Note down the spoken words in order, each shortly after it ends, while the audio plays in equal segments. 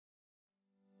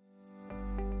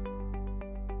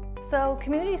So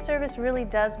community service really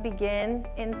does begin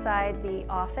inside the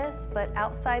office, but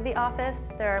outside the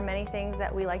office, there are many things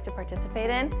that we like to participate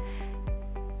in.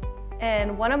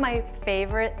 And one of my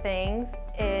favorite things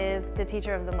is the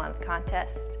Teacher of the Month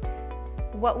contest.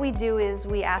 What we do is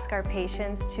we ask our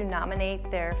patients to nominate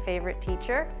their favorite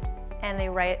teacher, and they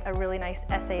write a really nice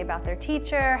essay about their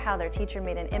teacher, how their teacher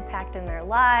made an impact in their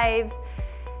lives.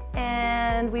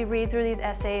 And we read through these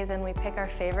essays and we pick our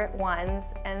favorite ones.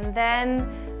 And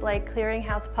then, like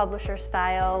clearinghouse publisher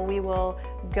style, we will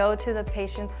go to the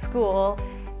patient's school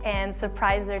and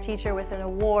surprise their teacher with an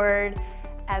award,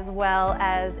 as well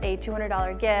as a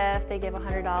 $200 gift. They give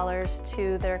 $100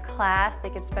 to their class. They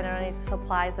can spend it on any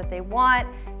supplies that they want,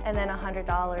 and then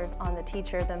 $100 on the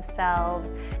teacher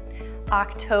themselves.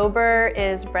 October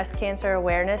is Breast Cancer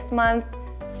Awareness Month.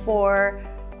 For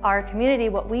our community,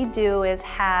 what we do is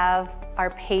have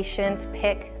our patients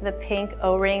pick the pink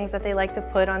O-rings that they like to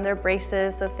put on their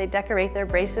braces. So if they decorate their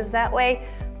braces that way,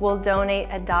 we'll donate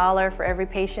 $1 for every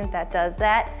patient that does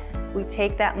that. We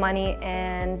take that money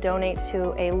and donate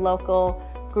to a local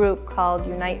group called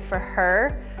Unite for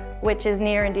Her, which is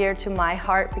near and dear to my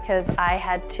heart because I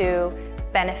had to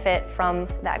benefit from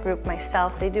that group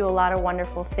myself. They do a lot of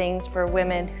wonderful things for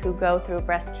women who go through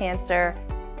breast cancer.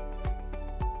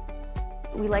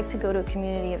 We like to go to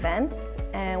community events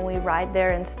and we ride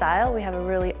there in style. We have a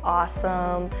really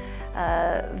awesome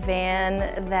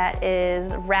van that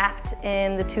is wrapped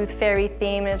in the Tooth Fairy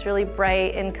theme. It's really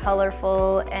bright and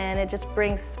colorful, and it just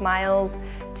brings smiles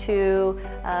to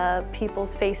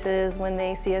people's faces when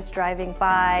they see us driving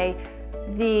by.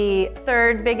 The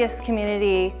third biggest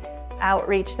community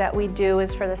outreach that we do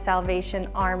is for the Salvation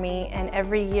Army, and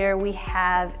every year we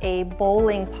have a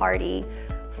bowling party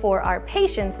for our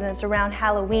patients, and it's around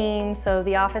Halloween, so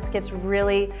the office gets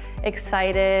really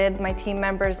excited. My team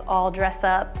members all dress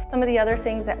up. Some of the other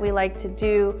things that we like to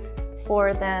do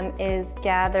for them is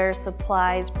gather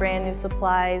supplies, brand new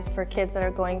supplies for kids that are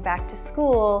going back to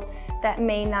school that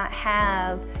may not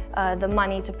have the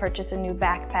money to purchase a new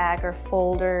backpack or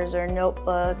folders or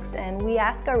notebooks, and we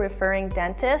ask our referring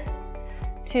dentists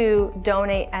to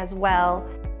donate as well.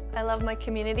 I love my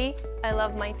community. I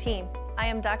love my team. I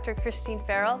am Dr. Christine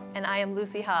Ferrell, and I am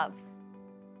Lucy Hobbs.